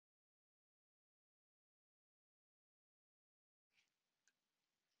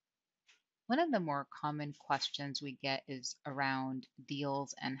One of the more common questions we get is around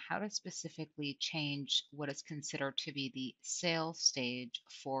deals and how to specifically change what is considered to be the sales stage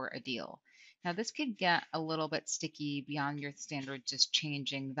for a deal. Now, this could get a little bit sticky beyond your standard just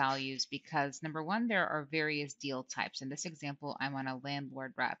changing values because, number one, there are various deal types. In this example, I'm on a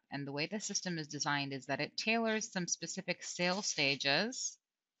landlord rep, and the way the system is designed is that it tailors some specific sales stages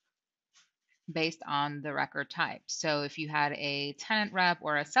based on the record type. So if you had a tenant rep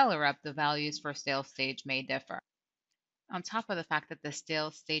or a seller rep, the values for sales stage may differ. On top of the fact that the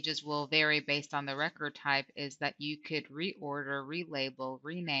sales stages will vary based on the record type, is that you could reorder, relabel,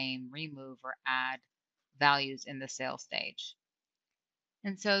 rename, remove, or add values in the sales stage.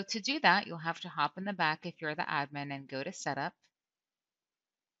 And so to do that, you'll have to hop in the back if you're the admin and go to Setup,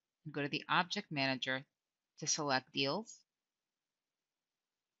 and go to the Object Manager to select Deals.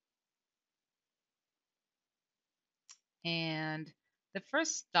 And the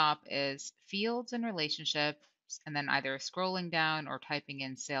first stop is fields and relationships, and then either scrolling down or typing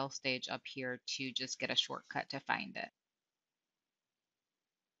in sales stage up here to just get a shortcut to find it.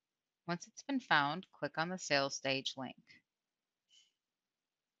 Once it's been found, click on the sales stage link.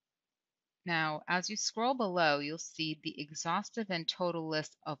 Now, as you scroll below, you'll see the exhaustive and total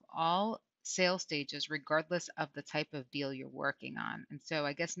list of all sales stages, regardless of the type of deal you're working on. And so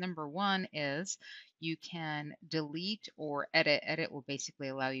I guess number one is you can delete or edit. Edit will basically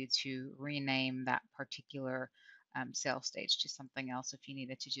allow you to rename that particular sales stage to something else if you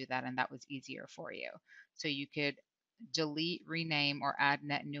needed to do that, and that was easier for you. So you could delete, rename, or add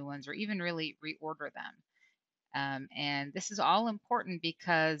net new ones, or even really reorder them. And this is all important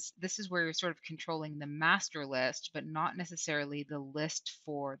because this is where you're sort of controlling the master list, but not necessarily the list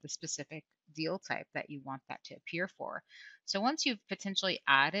for the specific deal type that you want that to appear for. So once you've potentially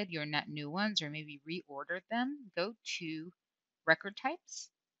added your net new ones or maybe reordered them, go to record types.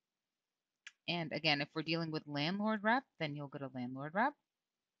 And again, if we're dealing with landlord rep, then you'll go to landlord rep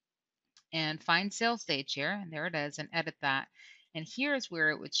and find sales stage here, and there it is, and edit that. And here's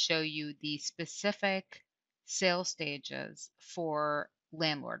where it would show you the specific sales stages for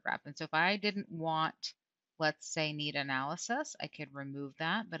landlord rep. And so if I didn't want, let's say, need analysis, I could remove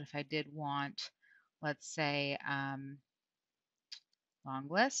that. But if I did want, let's say, long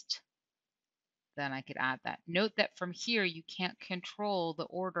list, then I could add that. Note that from here, you can't control the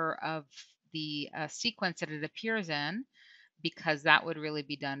order of the sequence that it appears in, because that would really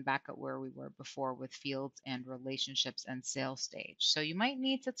be done back at where we were before with fields and relationships and sales stage. So you might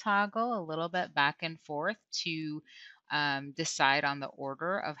need to toggle a little bit back and forth to decide on the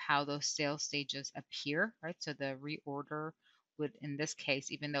order of how those sales stages appear, right? So the reorder would, in this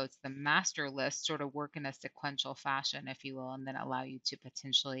case, even though it's the master list, sort of work in a sequential fashion, if you will, and then allow you to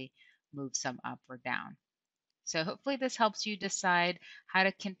potentially move some up or down. So hopefully this helps you decide how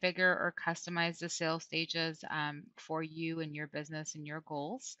to configure or customize the sales stages for you and your business and your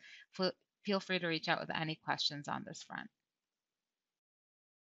goals. Feel free to reach out with any questions on this front.